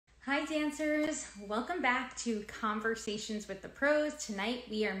dancers. Welcome back to Conversations with the Pros. Tonight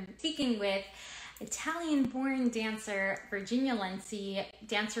we are speaking with Italian-born dancer Virginia Lensi,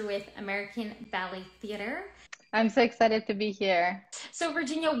 dancer with American Ballet Theater. I'm so excited to be here. So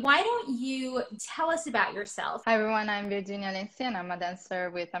Virginia, why don't you tell us about yourself? Hi everyone, I'm Virginia Lensi and I'm a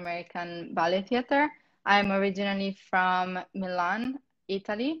dancer with American Ballet Theater. I'm originally from Milan,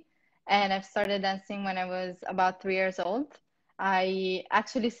 Italy, and I've started dancing when I was about 3 years old. I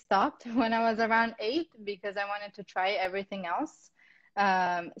actually stopped when I was around 8 because I wanted to try everything else.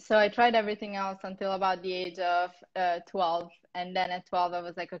 So I tried everything else until about the age of 12. And then at 12, I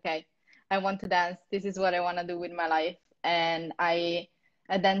was like, okay, I want to dance. This is what I want to do with my life. And I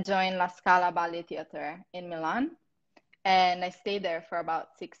then joined La Scala Ballet Theater in Milan. And I stayed there for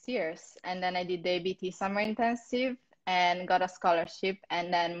about 6 years. And then I did the ABT Summer Intensive and got a scholarship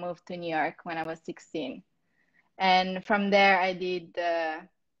and then moved to New York when I was 16. And from there, I did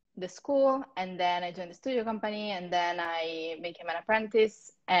the school, and then I joined the studio company, and then I became an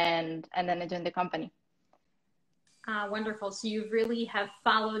apprentice, and then I joined the company. Wonderful. So you really have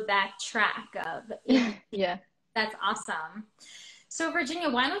followed that track of Yeah. That's awesome. So Virginia,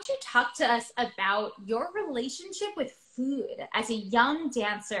 why don't you talk to us about your relationship with food as a young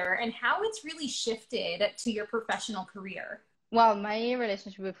dancer and how it's really shifted to your professional career? Well, my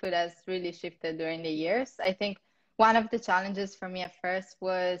relationship with food has really shifted during the years. I think one of the challenges for me at first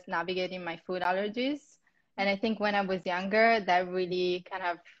was navigating my food allergies. And I think when I was younger, that really kind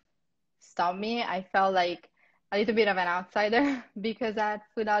of stopped me. I felt like a little bit of an outsider because I had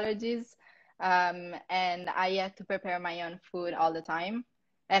food allergies. And I had to prepare my own food all the time.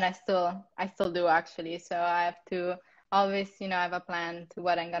 And I still do actually. So I have to always, have a plan to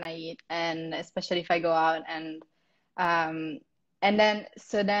what I'm gonna eat. And especially if I go out and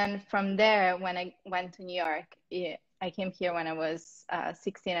then from there, when I went to New York, I came here when I was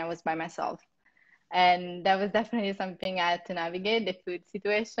 16. I was by myself. And that was definitely something I had to navigate, the food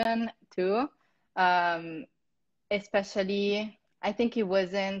situation too. Especially, I think it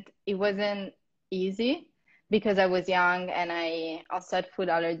wasn't easy because I was young and I also had food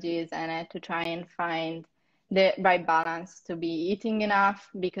allergies and I had to try and find the right balance to be eating enough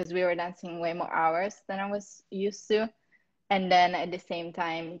because we were dancing way more hours than I was used to. And then at the same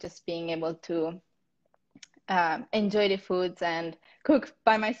time, just being able to enjoy the foods and cook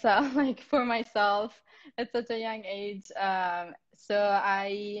by myself, like for myself at such a young age. So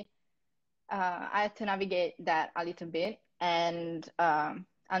I had to navigate that a little bit. And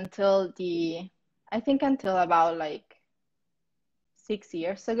until about like 6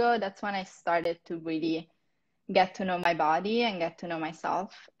 years ago, that's when I started to really get to know my body and get to know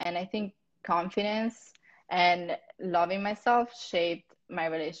myself. And I think confidence and loving myself shaped my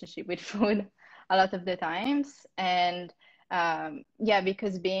relationship with food a lot of the times. And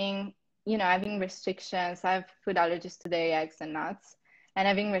because having restrictions, I have food allergies to dairy, eggs, and nuts. And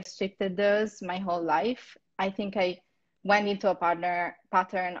having restricted those my whole life, I think I went into a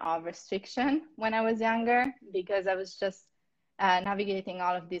pattern of restriction when I was younger because I was just navigating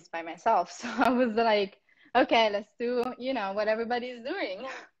all of this by myself. So I was like, okay, let's do, what everybody's doing.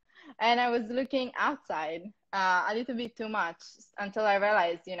 And I was looking outside a little bit too much until I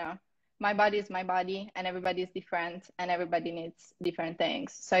realized, my body is my body and everybody is different and everybody needs different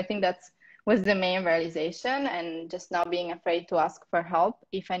things. So I think was the main realization, and just not being afraid to ask for help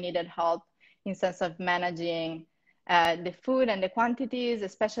if I needed help in sense of managing the food and the quantities,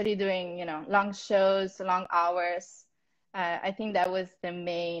 especially during, long shows, long hours. I think that was the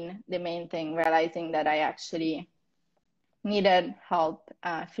main thing, realizing that I actually needed help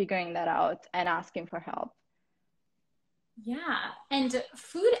figuring that out and asking for help. Yeah, and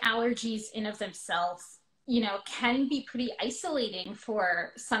food allergies in of themselves, can be pretty isolating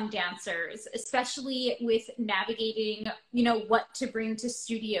for some dancers, especially with navigating, what to bring to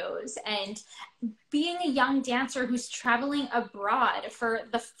studios. And being a young dancer who's traveling abroad for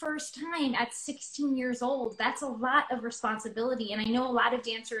the first time at 16 years old, that's a lot of responsibility. And I know a lot of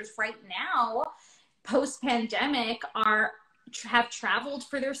dancers right now, post-pandemic, have traveled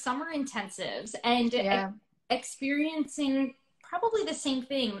for their summer intensives and experiencing probably the same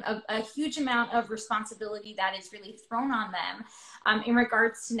thing, a huge amount of responsibility that is really thrown on them in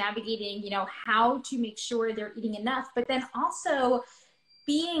regards to navigating, how to make sure they're eating enough, but then also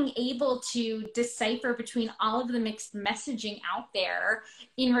being able to decipher between all of the mixed messaging out there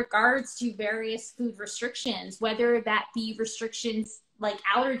in regards to various food restrictions, whether that be restrictions like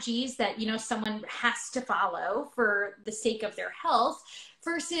allergies that, someone has to follow for the sake of their health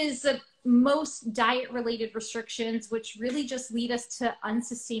versus most diet-related restrictions, which really just lead us to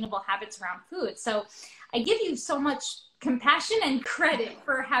unsustainable habits around food. So I give you so much compassion and credit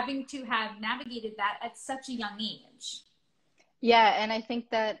for having to have navigated that at such a young age. Yeah, and I think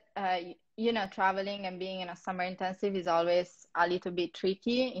that traveling and being in a summer intensive is always a little bit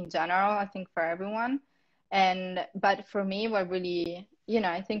tricky in general, I think for everyone. But for me, what really,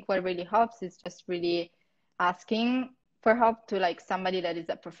 I think what really helps is just really asking for help to like somebody that is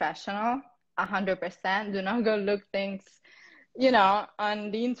a professional, 100%. Do not go look things,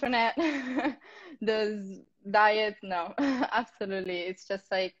 on the internet, those diets. No, absolutely. It's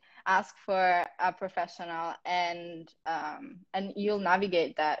just like ask for a professional, and you'll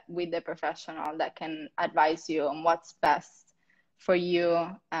navigate that with the professional that can advise you on what's best for you,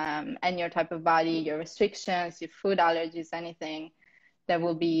 and your type of body, your restrictions, your food allergies, anything that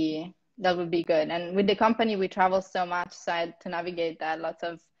will be good. And with the company, we travel so much, so I had to navigate that. Lots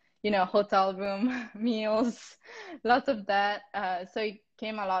of, hotel room meals, lots of that. So it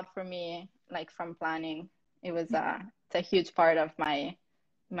came a lot for me, like from planning. It's a huge part of my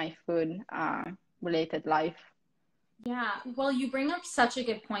food related life. Yeah, well, you bring up such a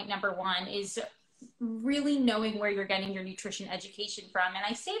good point. Number one is really knowing where you're getting your nutrition education from. And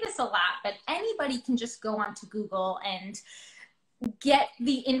I say this a lot, but anybody can just go onto Google and get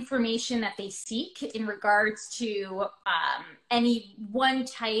the information that they seek in regards to any one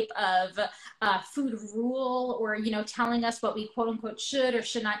type of food rule, or telling us what we quote unquote should or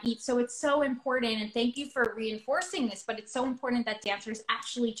should not eat. So it's so important, and thank you for reinforcing this, but it's so important that dancers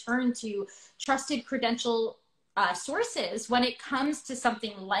actually turn to trusted credential sources when it comes to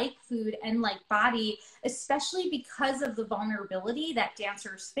something like food and like body, especially because of the vulnerability that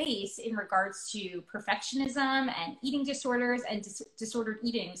dancers face in regards to perfectionism and eating disorders and disordered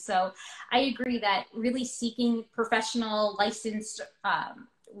eating. So I agree that really seeking professional licensed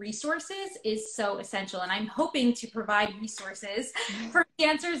resources is so essential, and I'm hoping to provide resources for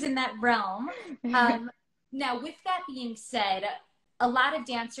dancers in that realm. Now, with that being said, a lot of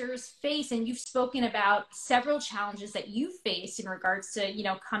dancers face, and you've spoken about several challenges that you face in regards to,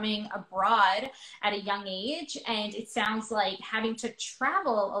 coming abroad at a young age. And it sounds like having to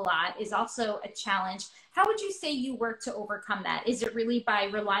travel a lot is also a challenge. How would you say you work to overcome that? Is it really by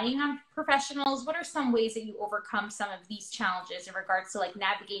relying on professionals? What are some ways that you overcome some of these challenges in regards to like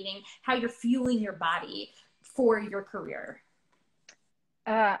navigating how you're fueling your body for your career?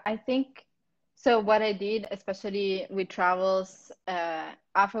 I think so. What I did, especially with travels,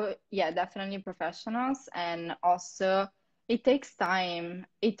 definitely professionals, and also it takes time.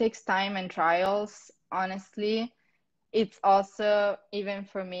 It takes time and trials. Honestly, it's also, even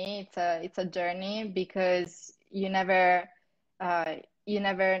for me, it's a journey, because you never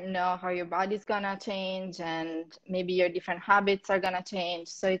know how your body's gonna change, and maybe your different habits are gonna change.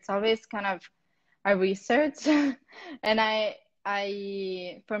 So it's always kind of a research. And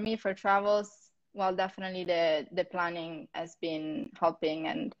for me, for travels, well, definitely the planning has been helping,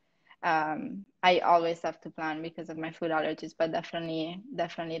 and I always have to plan because of my food allergies, but definitely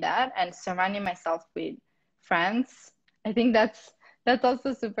that, and surrounding myself with friends. I think that's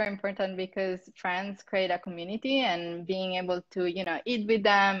also super important, because friends create a community, and being able to, eat with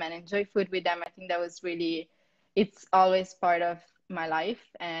them and enjoy food with them, I think that was really, it's always part of my life,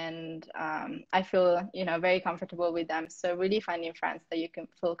 and I feel, very comfortable with them. So really finding friends that you can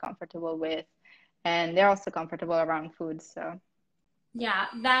feel comfortable with, and they're also comfortable around food. So yeah,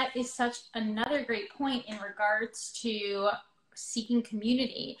 that is such another great point in regards to seeking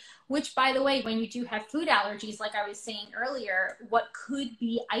community, which, by the way, when you do have food allergies, like I was saying earlier, what could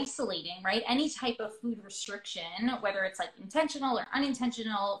be isolating, right? Any type of food restriction, whether it's like intentional or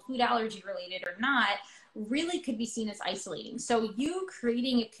unintentional, food allergy related or not, really could be seen as isolating. So you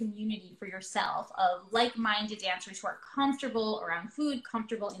creating a community for yourself of like-minded dancers who are comfortable around food,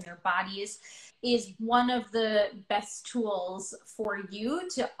 comfortable in their bodies, is one of the best tools for you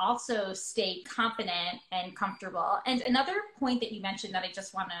to also stay confident and comfortable. And another point that you mentioned that I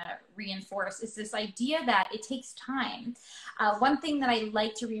just want to reinforce is this idea that it takes time. One thing that I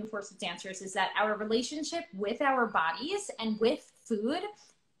like to reinforce with dancers is that our relationship with our bodies and with food,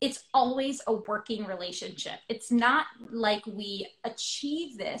 it's always a working relationship. It's not like we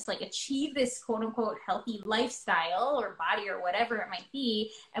achieve this quote unquote healthy lifestyle or body or whatever it might be,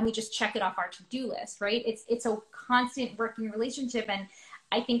 and we just check it off our to-do list, right? It's a constant working relationship. And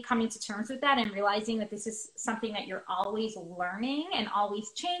I think coming to terms with that and realizing that this is something that you're always learning and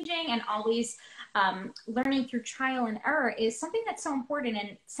always changing and always learning through trial and error is something that's so important,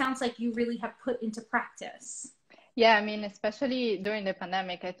 and sounds like you really have put into practice. yeah, I mean, especially during the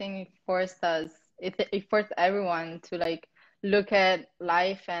pandemic, I think it forced everyone to like look at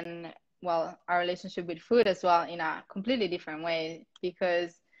life and, well, our relationship with food as well in a completely different way,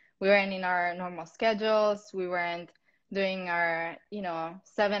 because we weren't in our normal schedules. We weren't doing our,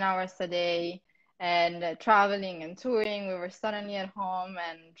 7 hours a day and traveling and touring. We were suddenly at home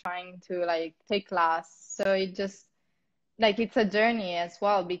and trying to like take class. So it just like it's a journey as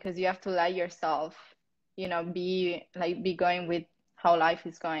well because you have to let yourself, be going with how life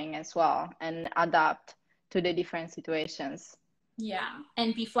is going as well and adapt to the different situations. Yeah,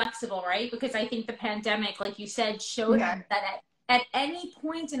 and be flexible, right? Because I think the pandemic, like you said, showed us Yeah. that at any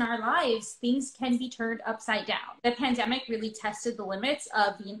point in our lives, things can be turned upside down. The pandemic really tested the limits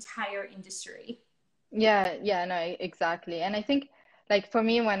of the entire industry. Yeah, yeah, no, exactly. And I think like for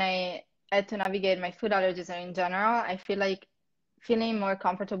me when I had to navigate my food allergies and in general, I feel like feeling more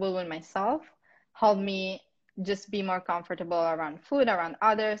comfortable with myself helped me just be more comfortable around food, around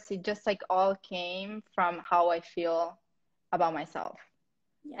others. It just like all came from how I feel about myself.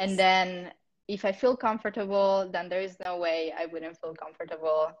 And Yes. then if I feel comfortable, then there is no way I wouldn't feel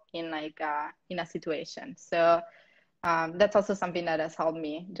comfortable in like in a situation. So that's also something that has helped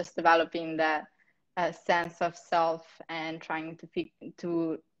me just developing that sense of self and trying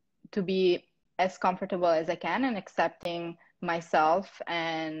to be as comfortable as I can and accepting myself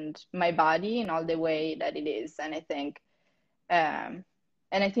and my body in all the way that it is. Um,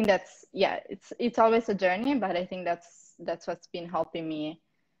 and I think that's yeah, it's always a journey, but I think that's what's been helping me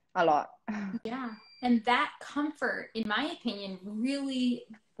a lot. Yeah. And that comfort, in my opinion, really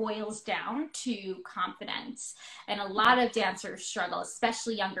boils down to confidence. And a lot of dancers struggle,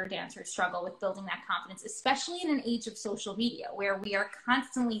 especially younger dancers struggle with building that confidence, especially in an age of social media where we are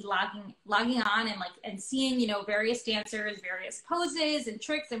constantly logging on and seeing, various dancers, various poses and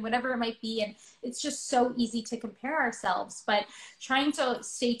tricks and whatever it might be. And it's just so easy to compare ourselves. But trying to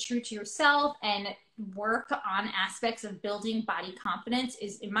stay true to yourself and work on aspects of building body confidence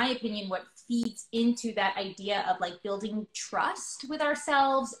is, in my opinion, what feeds into that idea of like building trust with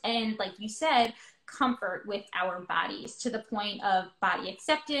ourselves and, like you said, comfort with our bodies to the point of body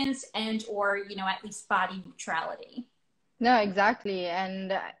acceptance and or at least body neutrality. No, exactly.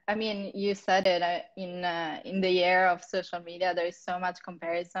 And I mean, you said it in the era of social media, there is so much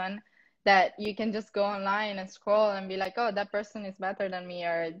comparison that you can just go online and scroll and be like, oh, that person is better than me,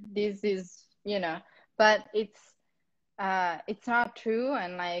 or this is, but it's not true.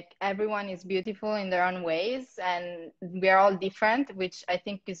 And like everyone is beautiful in their own ways, and we are all different, which I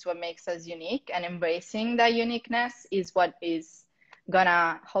think is what makes us unique. And embracing that uniqueness is what is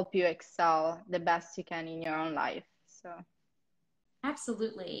gonna help you excel the best you can in your own life. So.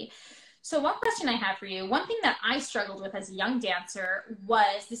 Absolutely. So, one question I have for you, one thing that I struggled with as a young dancer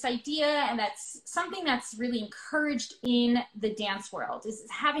was this idea, and that's something that's really encouraged in the dance world, is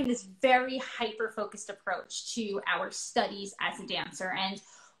having this very hyper focused approach to our studies as a dancer. And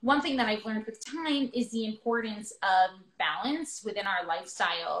one thing that I've learned with time is the importance of balance within our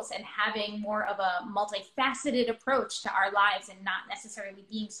lifestyles and having more of a multifaceted approach to our lives and not necessarily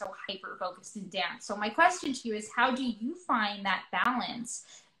being so hyper focused in dance. So, my question to you is how do you find that balance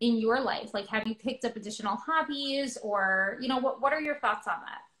in your life? Like, have you picked up additional hobbies or, what are your thoughts on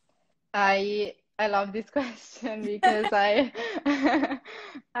that? I love this question because I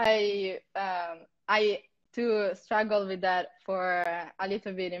too struggle with that for a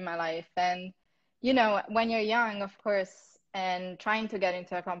little bit in my life. And when you're young, of course, and trying to get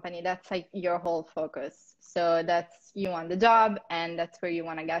into a company, that's like your whole focus. So that's you want the job and that's where you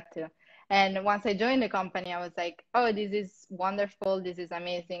want to get to. And once I joined the company, I was like, oh, this is wonderful, this is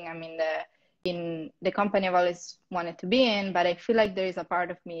amazing. I'm in the company I've always wanted to be in, but I feel like there is a part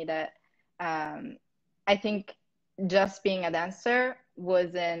of me that I think just being a dancer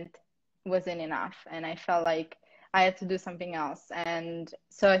wasn't enough, and I felt like I had to do something else. And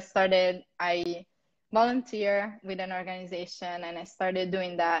so I volunteer with an organization, and I started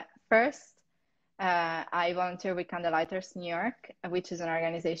doing that first. I volunteer with Candlelighters New York, which is an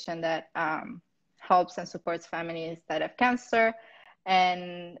organization that helps and supports families that have cancer.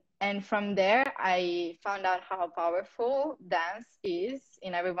 And from there, I found out how powerful dance is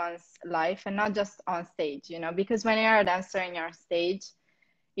in everyone's life and not just on stage, because when you're a dancer and you're on stage,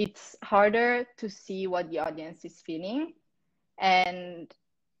 it's harder to see what the audience is feeling. And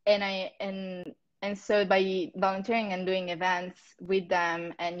and I and so by volunteering and doing events with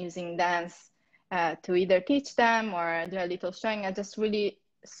them and using dance to either teach them or do a little showing, I just really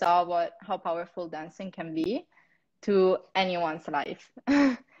saw how powerful dancing can be to anyone's life.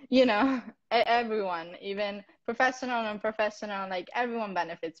 Everyone, even professional and unprofessional, like everyone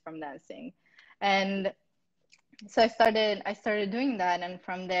benefits from dancing. And so I started doing that, and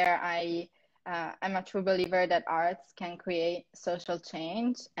from there I'm a true believer that arts can create social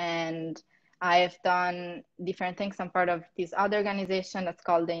change. And I have done different things. I'm part of this other organization that's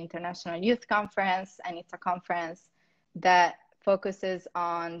called the International Youth Conference, and it's a conference that focuses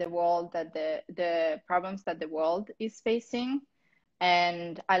on the world that the problems that the world is facing.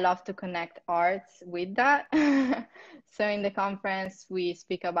 And I love to connect arts with that. So in the conference, we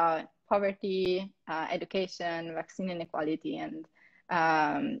speak about poverty, education, vaccine inequality,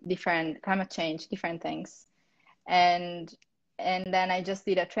 and different climate change, different things. And then I just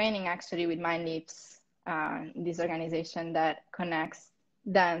did a training actually with Mind Leaps, this organization that connects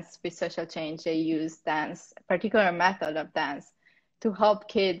dance with social change. They use dance, a particular method of dance, to help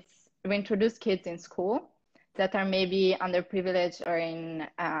kids, reintroduce kids in school that are maybe underprivileged or in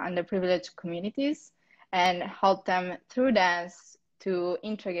underprivileged communities, and help them through dance to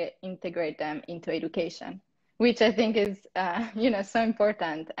integrate them into education, which I think is so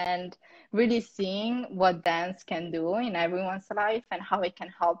important. And really seeing what dance can do in everyone's life and how it can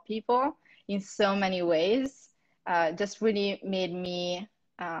help people in so many ways just really made me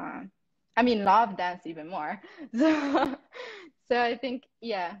love dance even more. So I think,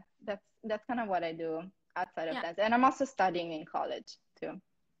 yeah, that's kind of what I do outside of Yeah. dance. And I'm also studying in college too.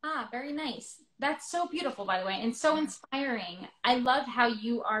 Ah, very nice. That's so beautiful, by the way, and so inspiring. I love how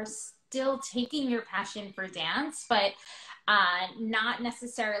you are still taking your passion for dance, but not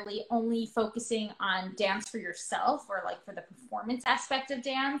necessarily only focusing on dance for yourself or like for the performance aspect of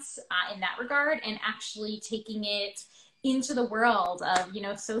dance in that regard, and actually taking it into the world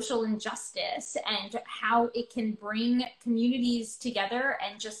of social injustice and how it can bring communities together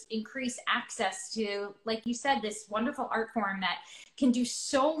and just increase access to, like you said, this wonderful art form that can do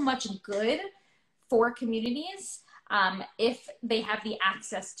so much good for communities if they have the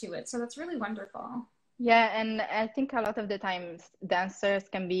access to it. So that's really wonderful. Yeah, and I think a lot of the times dancers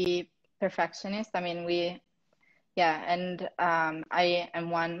can be perfectionists. I mean, yeah, and I am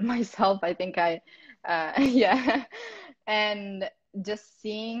one myself. I think yeah, and just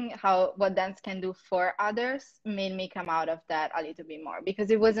seeing what dance can do for others made me come out of that a little bit more,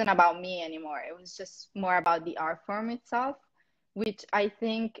 because it wasn't about me anymore. It was just more about the art form itself, which I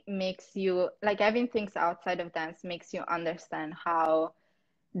think makes you, like, having things outside of dance makes you understand how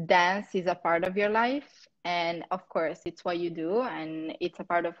dance is a part of your life. And of course, it's what you do and it's a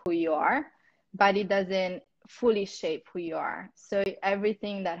part of who you are, but it doesn't fully shape who you are. So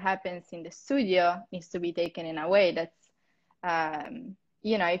everything that happens in the studio needs to be taken in a way that's,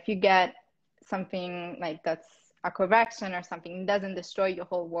 if you get something like that's a correction or something, it doesn't destroy your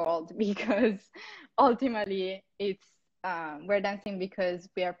whole world because ultimately we're dancing because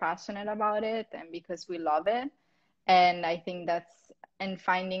we are passionate about it and because we love it. And I think and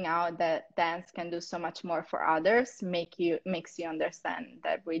finding out that dance can do so much more for others makes you understand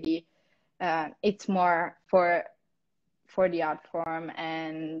that really it's more for the art form.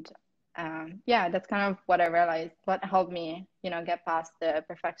 And yeah, that's kind of what I realized, what helped me get past the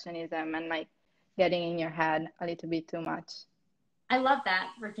perfectionism and like getting in your head a little bit too much. I love that,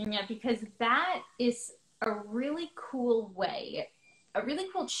 Virginia, because that is a really cool way, a really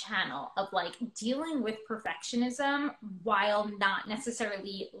cool channel of like dealing with perfectionism while not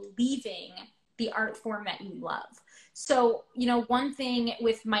necessarily leaving the art form that you love. So, one thing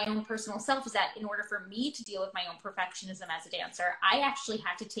with my own personal self is that in order for me to deal with my own perfectionism as a dancer, I actually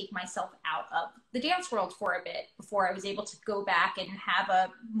had to take myself out of the dance world for a bit before I was able to go back and have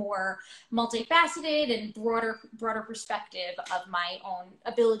a more multifaceted and broader perspective of my own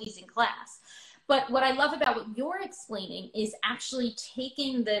abilities in class. But what I love about what you're explaining is actually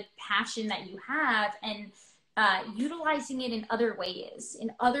taking the passion that you have and utilizing it in other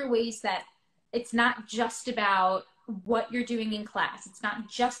ways that it's not just about what you're doing in class. It's not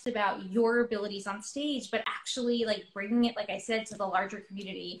just about your abilities on stage, but actually like bringing it, like I said, to the larger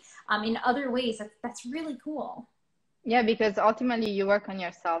community in other ways. That's really cool. Yeah, because ultimately you work on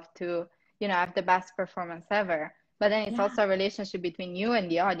yourself to have the best performance ever. But then it's Yeah. also a relationship between you and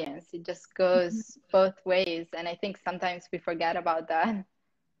the audience. It just goes both ways. And I think sometimes we forget about that.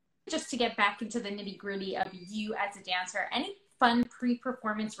 Just to get back into the nitty gritty of you as a dancer, any fun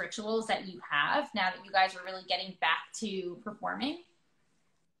pre-performance rituals that you have now that you guys are really getting back to performing?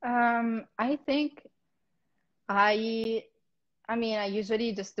 I think I I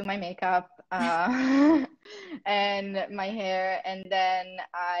weigh just do my makeup and my hair, and then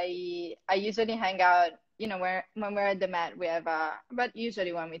I usually hang out. When we're at the Met, we have but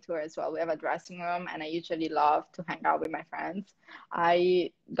usually when we tour as well, we have a dressing room, and I usually love to hang out with my friends.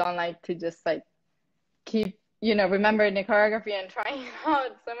 I don't like to just like keep, remembering the choreography and trying it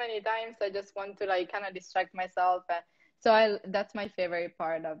out so many times. I just want to like kind of distract myself. So that's my favorite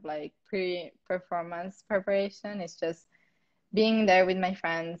part of like pre-performance preparation. It's just being there with my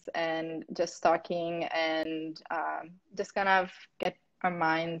friends and just talking and just kind of our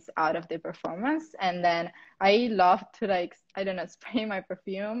minds out of the performance. And then I love to like, I don't know, spray my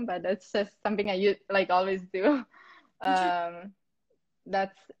perfume, but that's just something like always do. Um,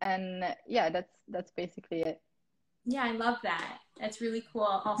 that's basically it. Yeah, I love that. That's really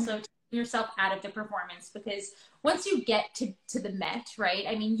cool. Also, taking yourself out of the performance, because once you get to the Met, right?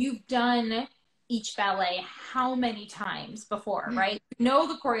 I mean, you've done each ballet how many times before, right? You know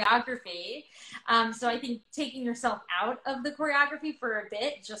the choreography. So I think taking yourself out of the choreography for a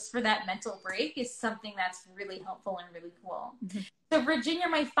bit, just for that mental break, is something that's really helpful and really cool. So, Virginia,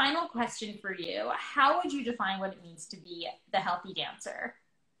 my final question for you: how would you define what it means to be the healthy dancer?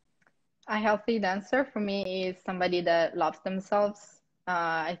 A healthy dancer for me is somebody that loves themselves.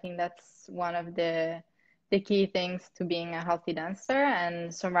 I think that's one of the key things to being a healthy dancer,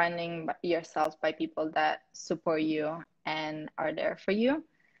 and surrounding yourself by people that support you and are there for you.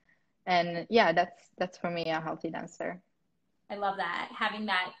 And yeah, that's for me a healthy dancer. I love that. Having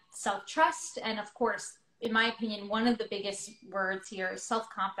that self trust. And of course, in my opinion, one of the biggest words here is self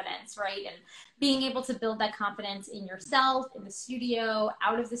confidence, right? And being able to build that confidence in yourself, in the studio,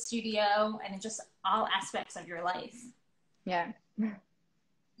 out of the studio, and in just all aspects of your life. Yeah.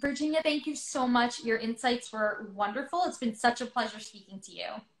 Virginia, thank you so much. Your insights were wonderful. It's been such a pleasure speaking to you.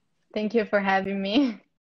 Thank you for having me.